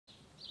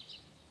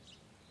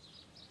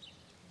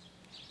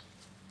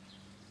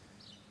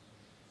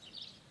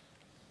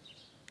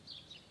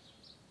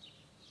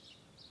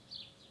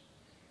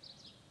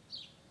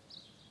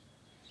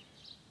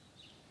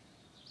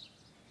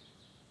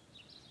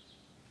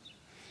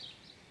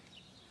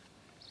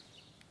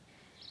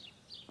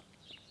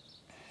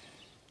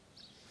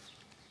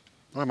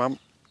Hi Mum.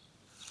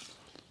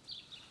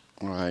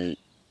 I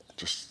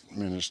just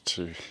managed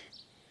to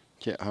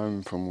get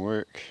home from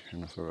work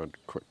and I thought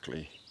I'd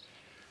quickly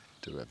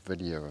do a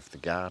video of the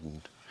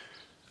garden.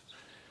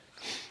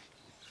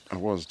 I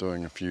was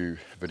doing a few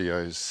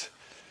videos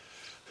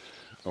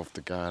of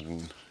the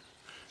garden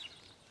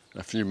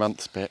a few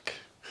months back.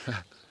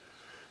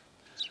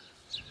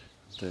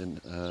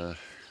 Then well,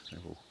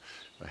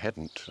 I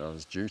hadn't, I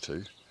was due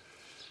to.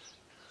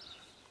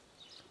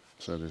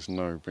 So there's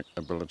no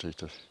ability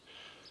to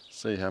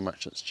see how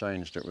much it's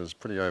changed. It was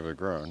pretty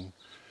overgrown.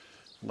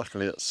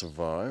 Luckily it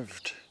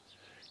survived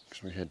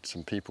because we had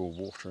some people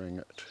watering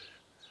it.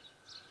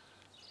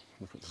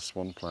 Look at the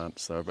swan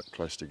plants, they're a bit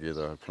close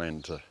together. I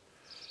planned to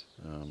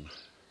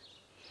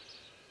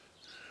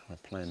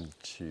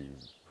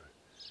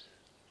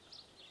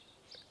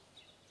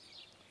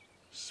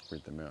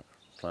spread them out,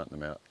 plant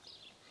them out.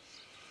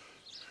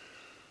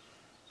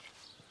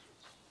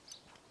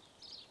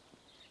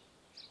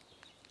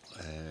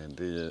 And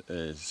there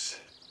is,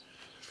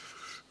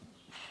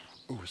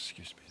 oh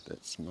excuse me,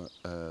 that's my,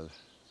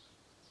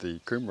 the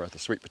kumara, the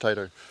sweet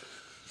potato.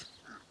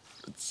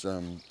 It's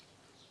I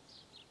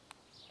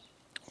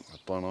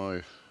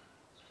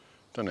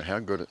don't know how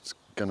good it's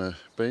gonna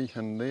be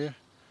in there.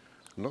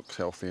 It looks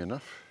healthy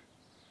enough.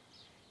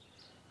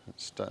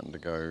 It's starting to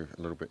go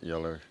a little bit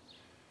yellow,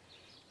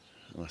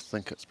 and I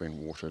think it's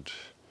been watered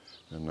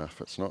enough.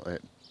 It's not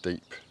that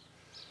deep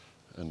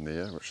in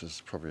there, which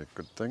is probably a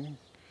good thing.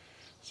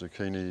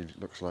 Zucchini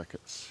looks like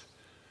it's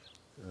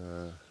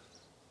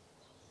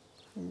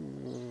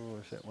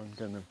is that one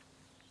gonna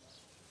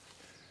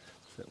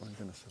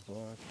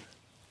survive?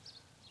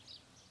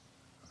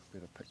 I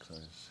better pick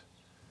those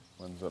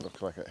ones that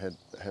look like it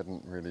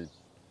hadn't really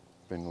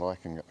been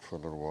liking it for a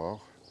little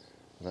while.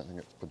 I don't think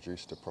it's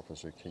produced a proper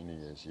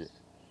zucchini as yet.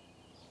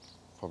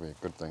 Probably a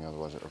good thing,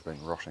 otherwise it would have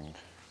been rotting.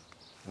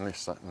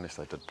 Unless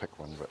they did pick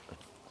one, but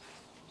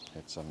it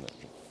had some that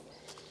had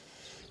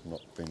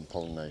not been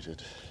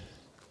pollinated.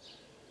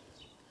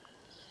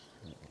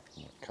 I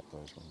might cut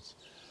those ones.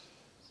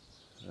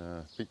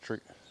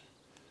 Beetroot.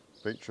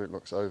 Beetroot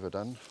looks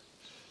overdone.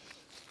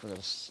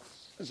 There's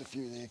a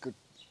few there, good.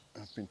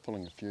 I've been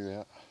pulling a few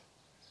out,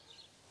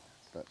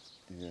 but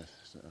yeah,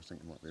 I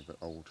think it might be a bit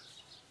old,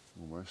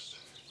 almost.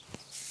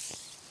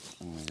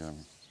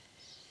 And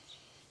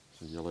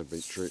the yellow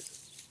beetroot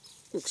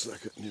looks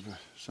like it never.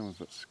 Some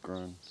of it's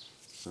grown.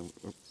 That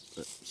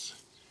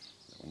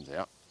one's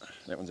out.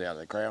 That one's out of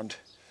the ground.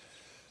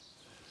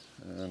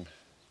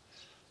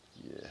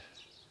 Yeah,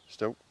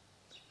 still.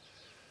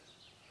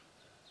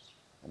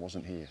 I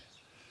wasn't here.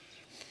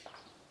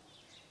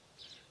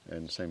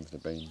 And same with the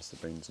beans. The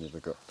beans never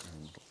got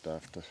looked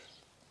after.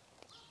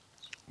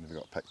 Never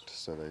got picked,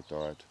 so they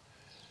died.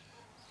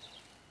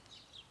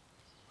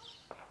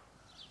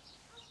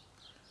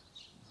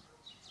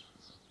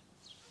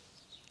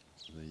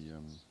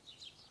 The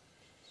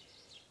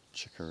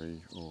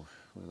chicory, or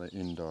what are they,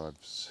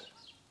 endives.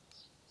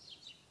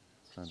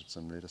 Planted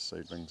some lettuce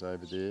seedlings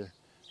over there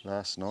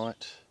last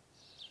night.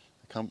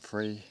 The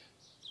comfrey.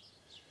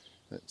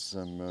 That's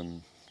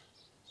some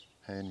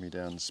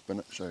hand-me-down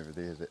spinach over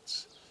there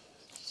that's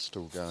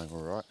still going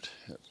alright.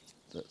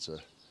 That's a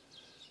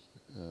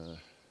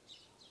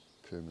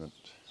permanent,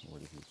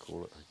 whatever you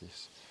call it, I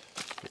guess,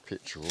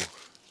 perpetual,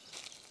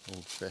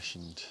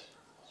 old-fashioned.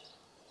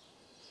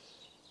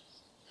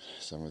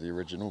 Some of the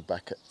original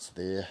buckets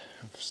there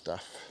of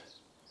stuff.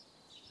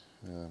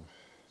 Yeah,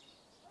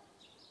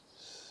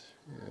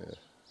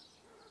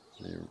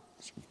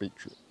 some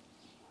beetroot.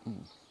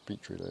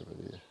 Beetroot over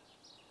there.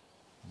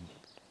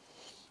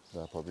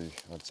 They're probably,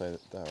 I'd say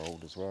that they're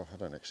old as well. I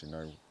don't actually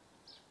know,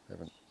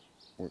 haven't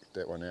worked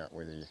that one out,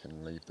 whether you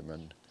can leave them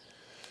in.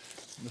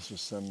 This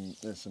is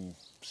there's some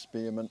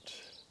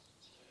spearmint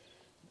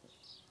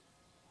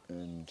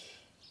and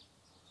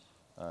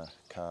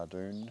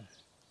cardoon.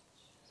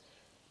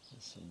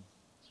 There's some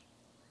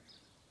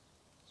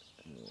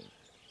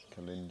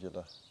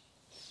calendula.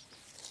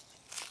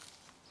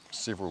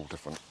 Several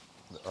different.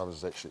 I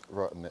was actually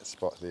right in that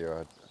spot there.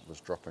 I was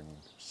dropping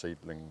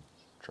seedling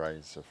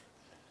trays of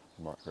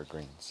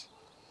microgreens,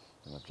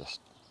 and I've just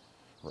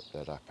ripped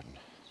that up and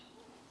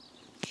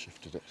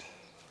shifted it.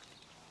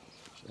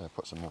 So I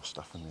put some more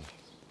stuff in there.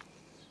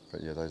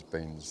 But yeah, those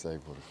beans, they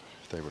would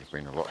have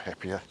been a lot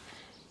happier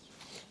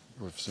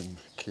with some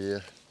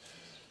care.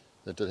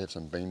 They did have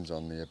some beans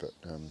on there, but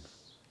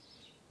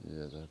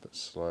yeah, they're a bit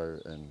slow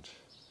and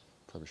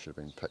probably should have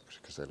been picked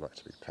because they like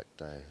to be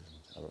picked,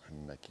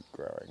 and they keep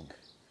growing.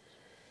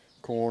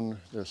 Corn,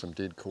 there's some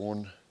dead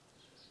corn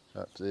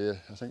up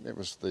there. I think that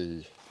was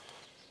the,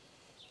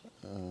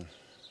 I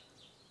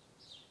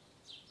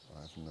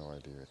have no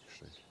idea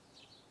actually.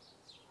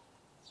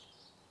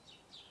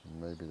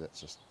 Maybe that's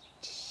just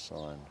a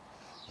sign.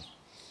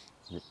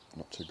 We're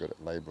not too good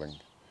at labelling,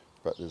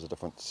 but there's a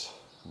difference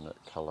in that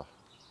colour.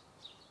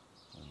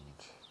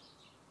 And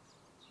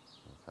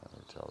I can't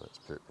really tell, that's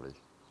purpley.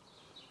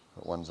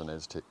 But one's an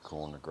Aztec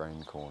corn, a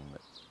grain corn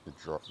that you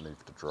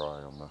leave to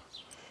dry on the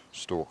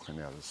stalk, and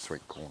now there's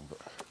sweet corn, but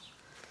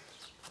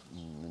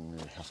And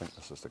then I think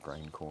this is the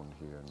grain corn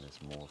here, and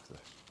there's more of the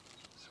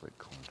sweet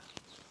corn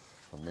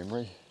from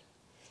memory.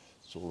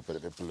 It's all a bit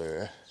of a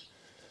blur.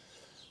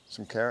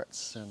 Some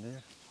carrots down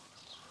there,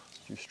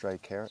 a few stray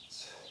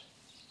carrots,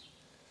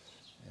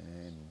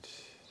 and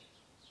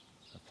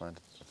I've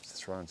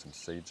thrown some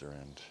seeds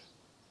around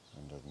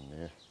under in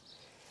there.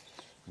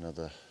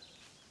 Another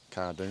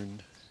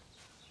cardoon,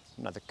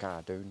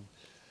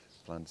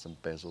 planted some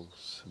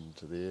basils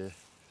into there,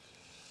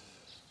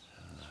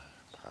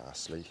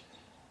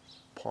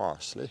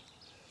 parsley,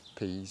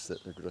 peas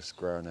that are just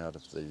growing out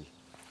of the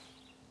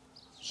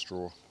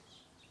straw.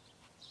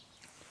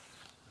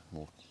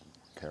 More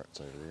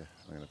carrots over there.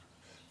 I'm going to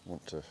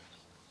want to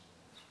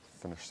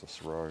finish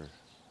this row,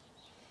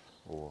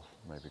 or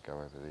maybe go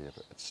over there,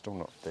 but it's still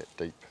not that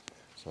deep.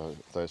 So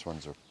those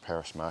ones are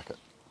Paris Market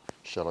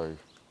shallow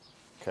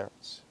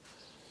carrots.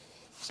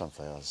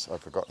 Sunflowers.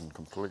 I'd forgotten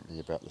completely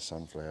about the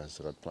sunflowers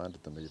that I'd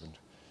planted them even.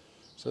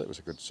 So that was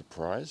a good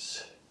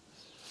surprise.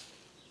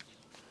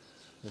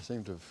 They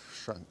seem to have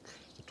shrunk.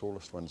 The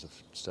tallest ones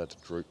have started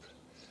to droop,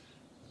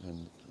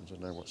 and I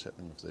don't know what's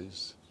happening with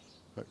these.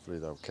 Hopefully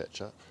they'll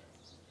catch up.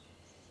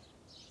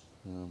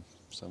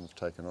 Some have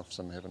taken off,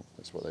 some haven't.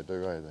 That's what they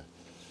do, eh?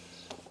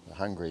 They're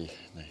hungry,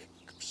 the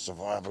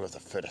survival of the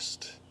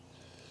fittest.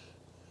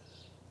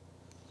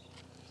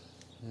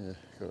 Yeah,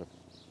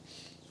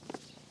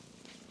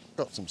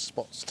 got some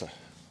spots to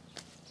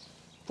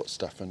put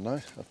stuff in though.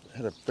 I've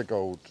had a big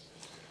old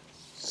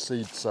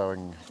seed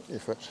sowing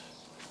effort,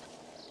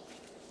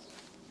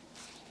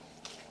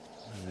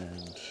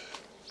 and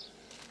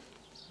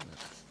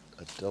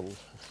a dill.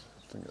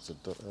 I think it's a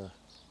dill.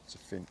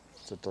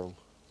 It's a dill.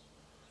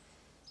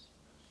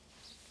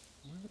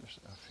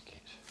 I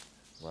forget.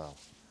 Wow,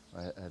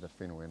 I had a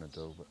fennel and a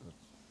dill, but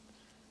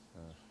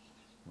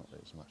not that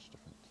it's much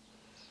different.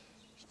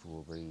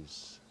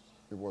 Strawberries.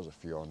 There was a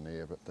few on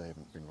there, but they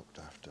haven't been looked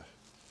after.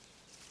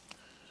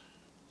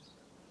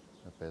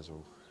 A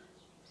basil.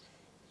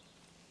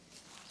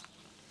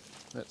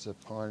 That's a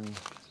pine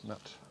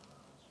nut.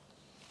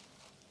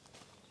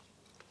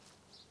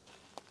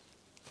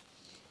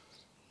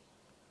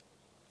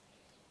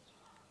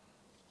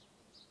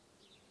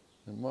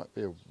 It might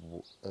be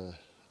I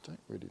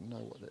don't really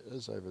know what that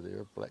is over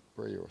there, a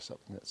blackberry or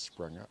something that's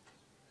sprung up.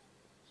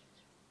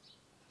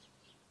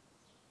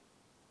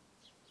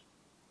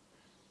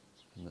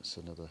 And that's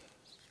another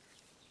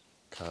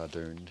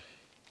cardoon.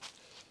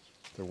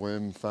 The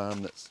worm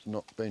farm that's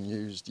not been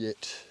used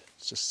yet,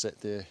 it's just sat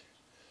there.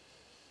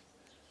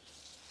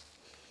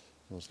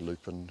 There's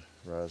lupin,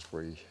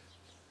 raspberry,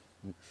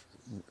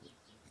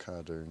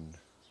 cardoon.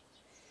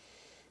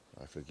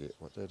 I forget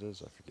what that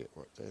is,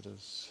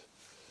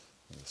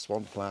 And the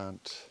swan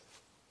plant,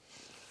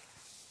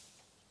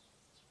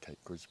 Cape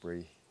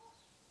gooseberry,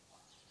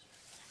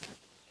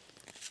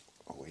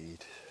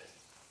 weed,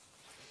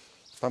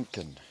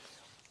 pumpkin.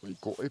 We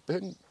got a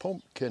big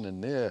pumpkin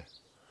in there.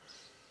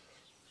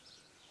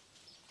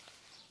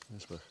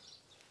 There's my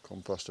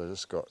compost. I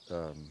just got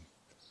another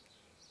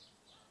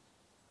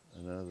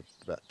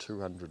about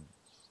 200,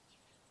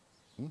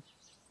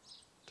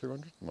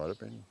 200? Might have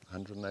been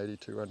 180,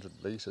 200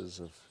 litres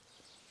of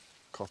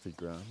coffee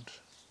ground.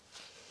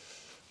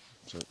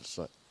 So it's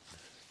like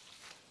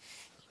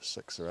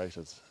 6 or 8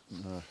 of,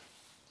 no,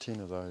 10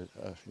 of those,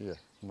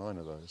 9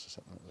 of those or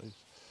something like these.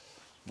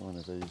 9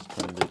 of these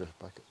 20 litre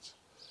buckets.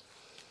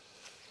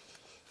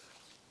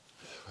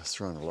 I've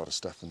thrown a lot of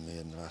stuff in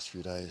there in the last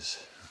few days.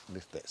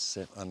 Left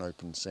that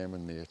unopened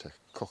salmon there to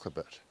cook a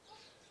bit.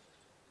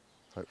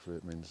 Hopefully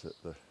it means that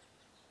I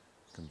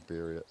can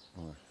bury it.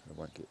 Oh, I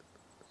won't get,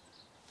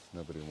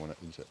 nobody will want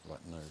to eat it,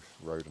 like no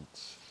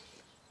rodents.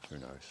 Who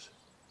knows?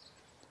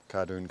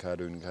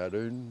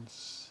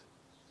 Cardoons.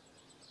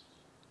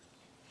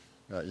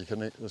 Right, you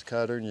can eat this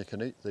cardoon. You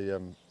can eat the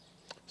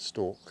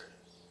stalk,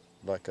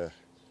 like I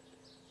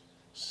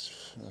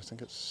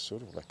think it's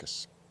sort of like a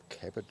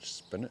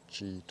cabbage,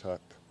 spinachy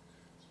type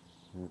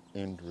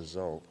end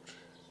result.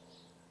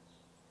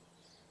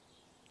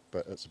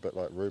 But it's a bit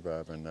like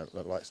rhubarb, and it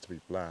likes to be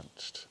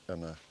blanched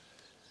in a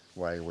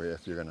way where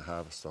if you're going to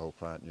harvest the whole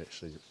plant, you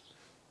actually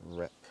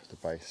wrap the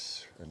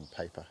base in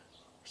paper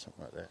or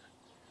something like that.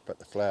 But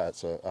the flower,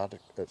 it's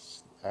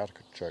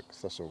artichoke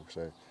thistle,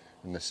 so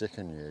in the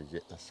second year you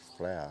get this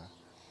flower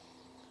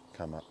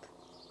come up,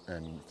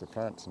 and if the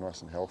plant's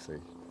nice and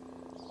healthy,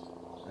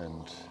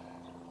 and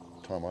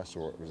the time I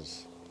saw it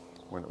was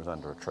when it was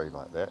under a tree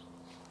like that,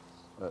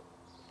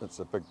 it's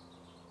a big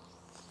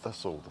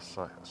thistle the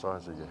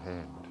size of your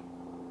hand,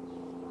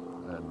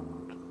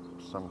 and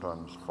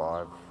sometimes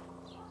 5,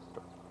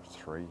 but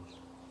 3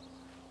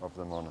 of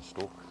them on a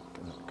stalk,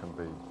 and it can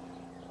be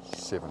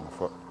 7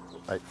 foot,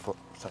 8 foot,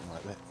 something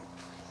like that.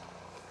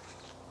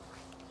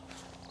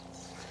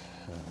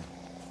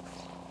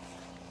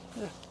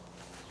 Yeah.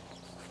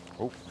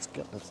 Oh, it's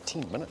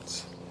 10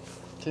 minutes.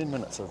 10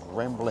 minutes of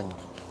rambling.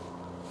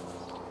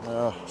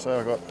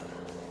 So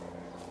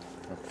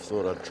I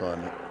thought I'd try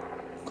and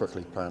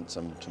quickly plant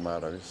some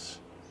tomatoes,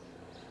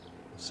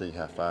 see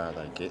how far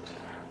they get,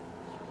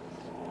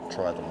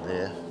 try them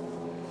there,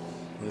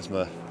 Here's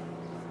my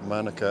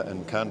Manuka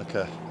and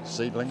Karnika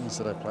seedlings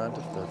that I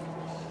planted. They're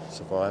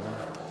surviving.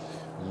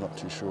 I'm not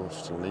too sure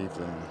if to leave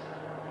them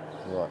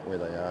right where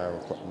they are or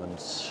put them in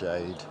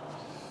shade.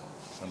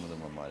 Some of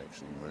them I might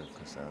actually move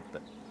because they're a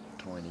bit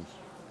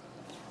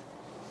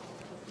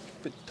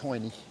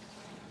tiny.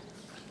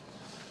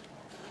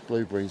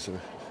 Blueberries are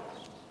a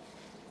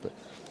bit,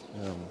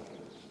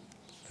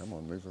 come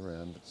on, move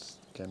around.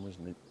 Camera's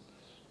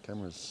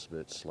a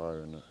bit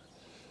slow, and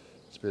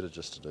it's better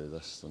just to do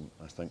this than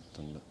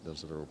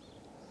there's a little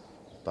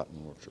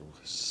button which will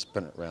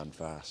spin it round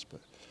fast,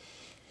 but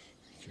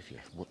give you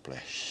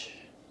whiplash.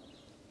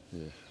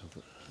 Yeah, I've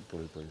got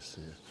blueberries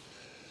here.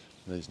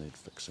 These need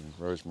fixing.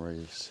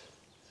 Rosemary's,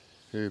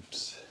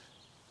 herbs,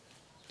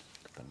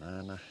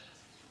 banana,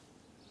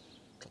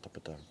 got a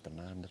bit of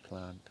banana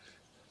plant.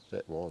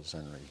 That was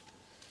only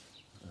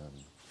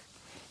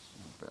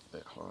about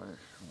that high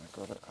when I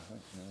got it, I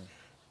think,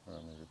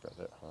 maybe about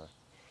that high.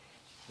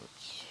 So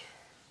it's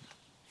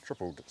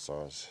tripled its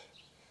size.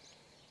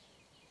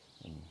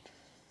 And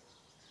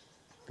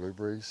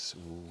blueberries,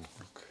 ooh,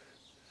 look.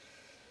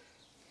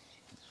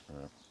 I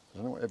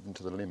don't know what happened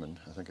to the lemon.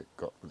 I think it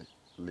got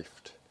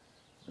left.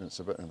 And it's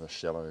a bit of a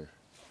shallow,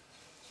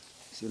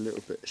 it's a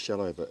little bit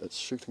shallow, but it's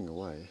shooting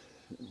away.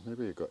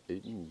 Maybe it got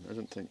eaten. I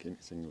don't think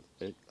anything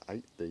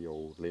ate the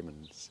old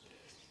lemons,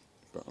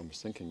 but I'm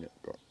thinking it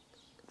got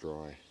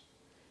dry.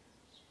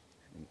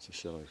 And it's a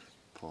shallow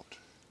pot.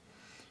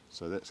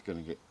 So that's going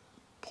to get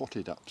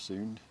potted up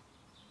soon.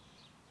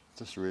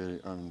 Just really,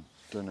 I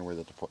don't know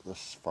whether to put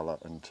this fella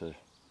into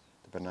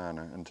the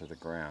banana into the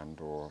ground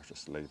or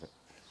just leave it.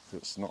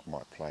 It's not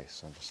my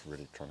place. I'm just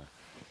really trying to.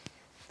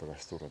 But I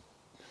thought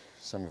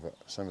some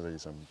of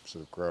these I'm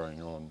sort of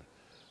growing on.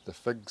 The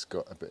fig's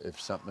got a bit of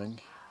something,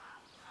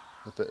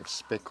 a bit of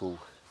speckle.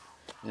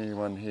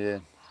 Anyone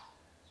here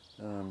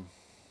know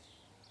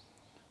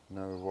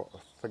what a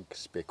fig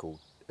speckle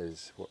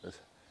is?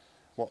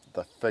 What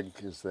the fig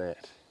is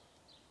that?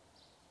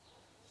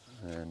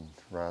 And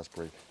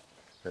raspberry.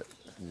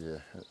 Yeah,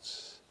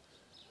 it's.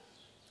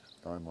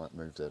 I might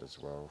move that as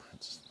well.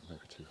 It's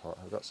maybe too hot.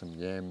 I've got some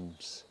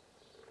yams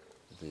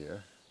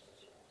there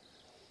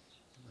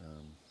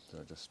that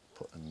I just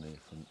put in there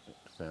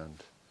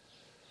found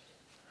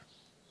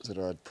that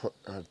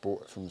I'd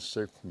bought from the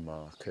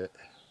supermarket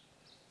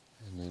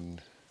and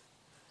then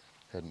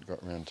hadn't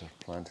got around to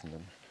planting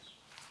them.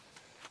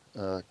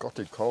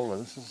 Gotu kola,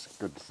 this is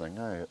a good thing,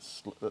 eh?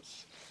 It's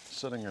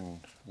sitting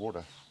in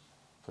water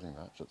pretty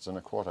much. It's an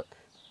aquatic,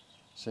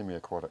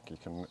 semi-aquatic. You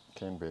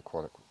can be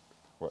aquatic,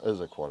 well, is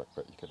aquatic,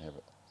 but you can have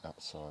it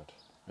outside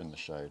in the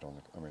shade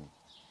on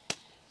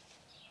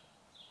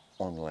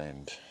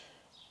land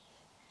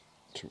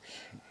to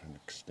an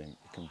extent.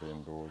 You can be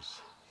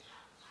indoors.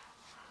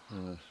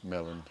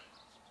 Melon,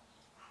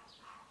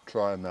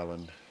 try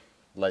melon,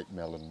 late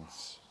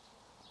melons,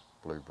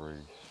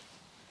 blueberry,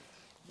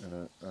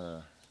 and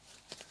happy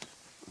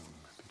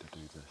to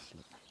do this.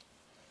 Look,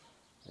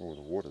 oh,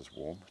 the water's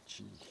warm.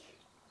 Gee,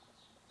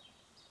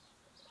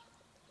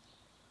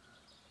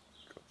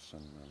 got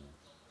some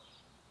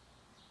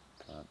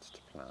plants to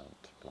plant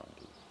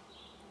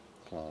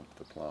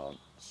the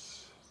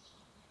plants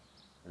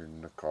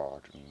in the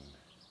garden.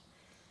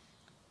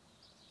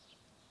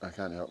 I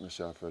can't help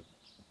myself. I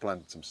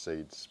planted some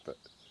seeds, but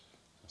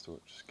I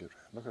thought just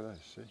look at those,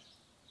 see?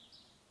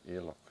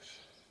 Earlocks.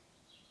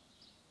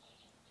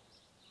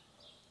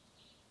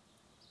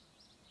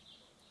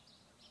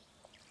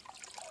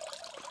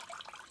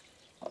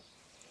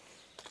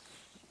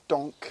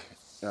 Donk.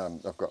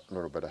 I've got a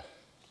little bit of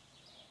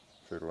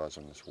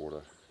fertiliser in this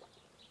water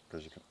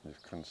because you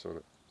can sort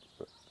of,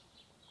 but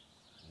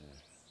yeah,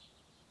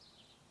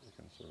 you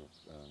can sort of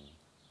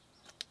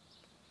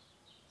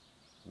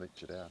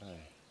leach it out,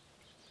 eh?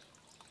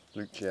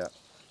 Leach out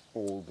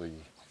all the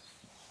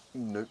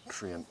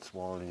nutrients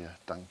while you're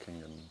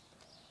dunking and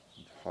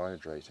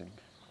hydrating.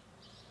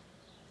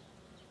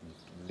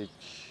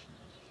 Leach.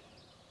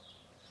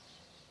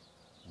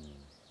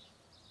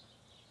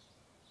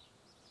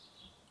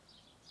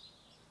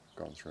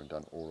 Gone through and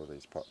done all of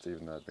these pots,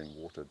 even though they've been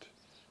watered.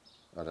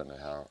 I don't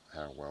know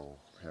how well,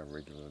 how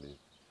regularly.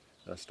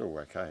 They're still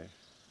okay,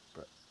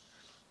 but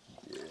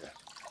yeah.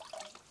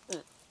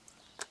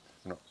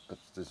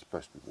 There's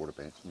supposed to be water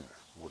banks,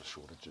 water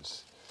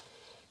shortages.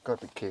 Got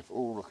to be careful.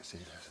 Oh, look, see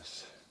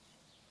this.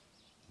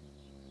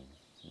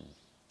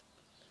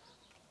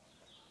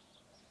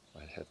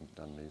 I hadn't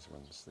done these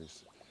ones.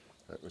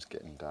 It was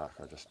getting dark.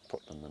 I just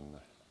put them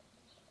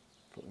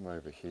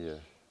over here.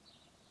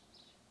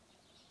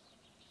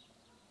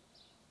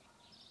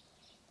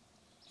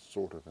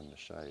 Sort of in the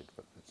shade,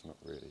 but it's not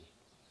really.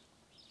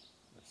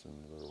 It's in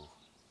a little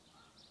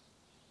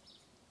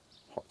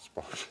hot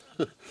spot.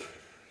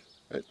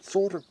 It's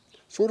sort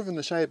of in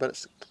the shade, but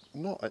it's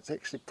not. It's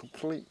actually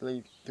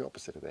completely the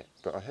opposite of that.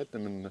 But I had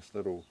them in this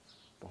little,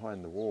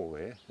 behind the wall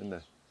there, in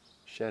the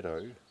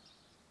shadow.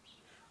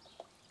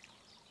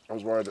 I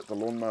was worried that the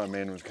lawnmower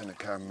man was going to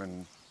come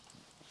and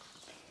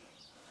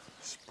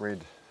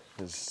spread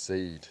his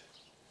seed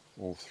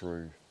all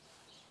through.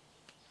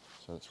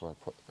 So that's why I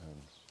put,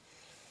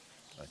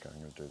 okay, I'm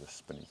going to do the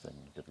spinny thing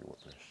and give you a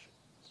whiplash.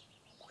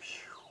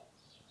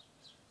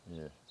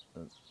 Yeah, I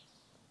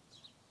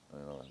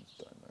don't know,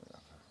 I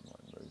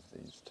might move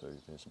these two.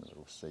 There's my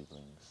little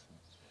seedlings.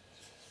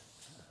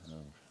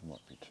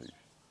 Might be two.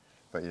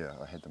 But yeah,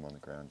 I had them on the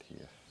ground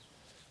here.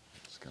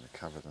 Just going to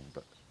cover them,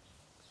 but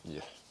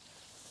yeah,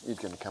 he's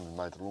going to come and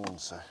mow the lawn,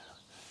 so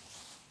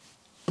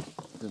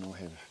then I'll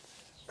have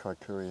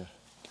kaikuria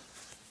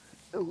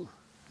in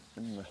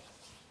the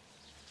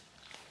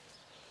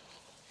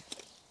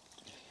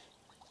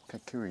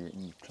kaikuria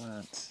in your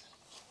plants.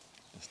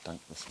 Just dunk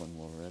this one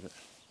while we're at it.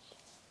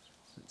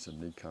 It's a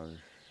Nico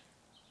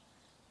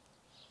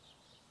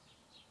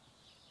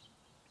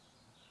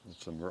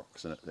with some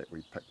rocks in it that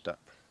we picked up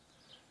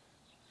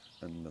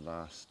in the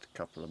last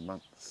couple of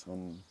months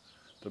on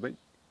the beach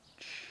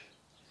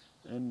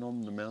and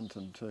on the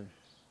mountain too.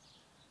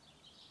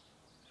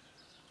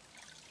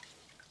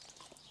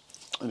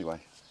 Anyway,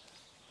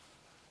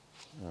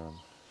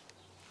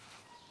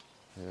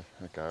 yeah,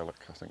 a garlic,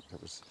 I think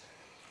that was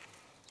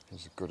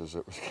as good as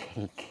it was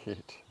going to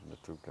get,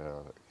 little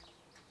garlic.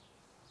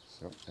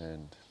 So,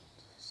 and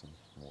some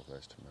more of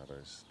those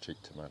tomatoes,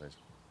 cheap tomatoes,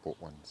 bought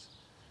ones,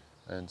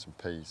 and some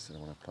peas that I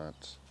want to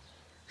plant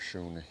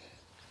soon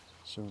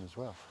as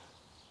well.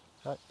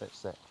 So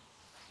that's that.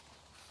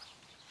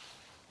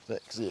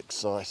 That's the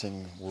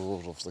exciting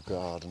world of the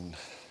garden.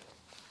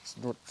 It's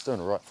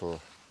doing alright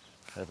for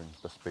having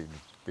just been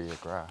bare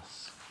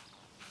grass.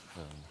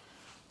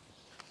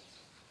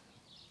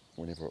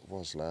 Whenever it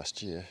was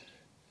last year,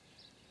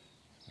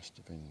 must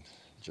have been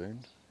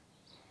June,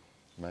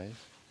 May,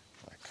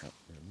 I can't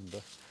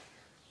remember.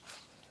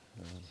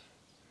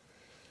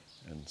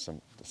 And this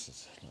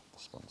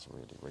one's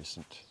really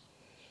recent,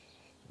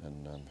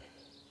 and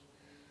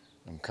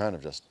I'm kind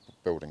of just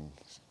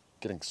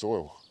getting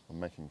soil. I'm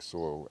making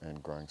soil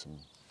and growing some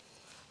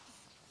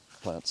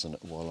plants in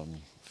it while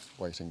I'm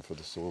waiting for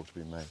the soil to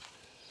be made.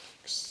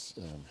 It's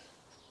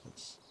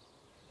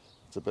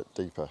a bit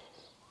deeper.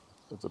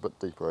 It's a bit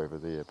deeper over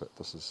there, but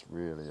this is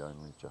really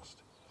only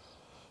just,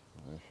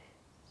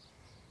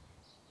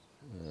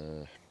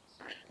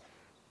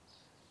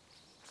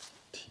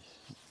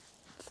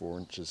 4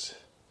 inches.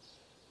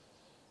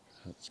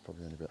 It's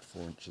probably only about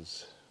 4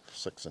 inches,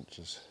 6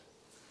 inches.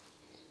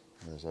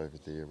 Whereas over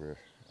there we're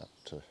up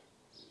to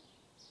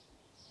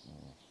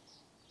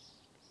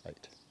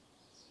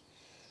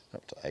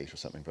 8 or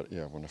something. But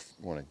yeah, I want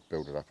to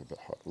build it up a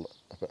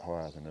bit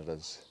higher than it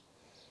is.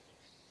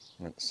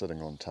 And it's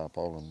sitting on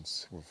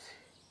tarpaulins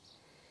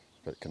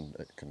but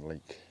it can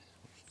leak,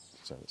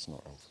 so it's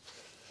not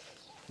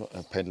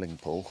a paddling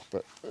pool.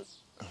 But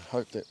I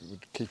hope that it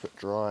would keep it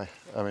dry.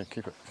 I mean,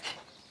 keep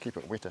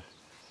it wetter,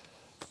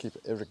 keep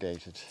it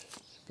irrigated.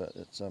 But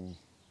it's the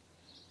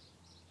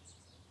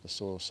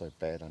soil's so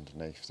bad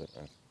underneath that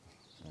I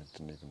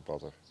didn't even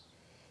bother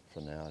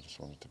for now. I just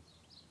wanted to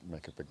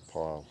make a big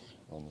pile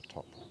on the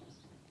top.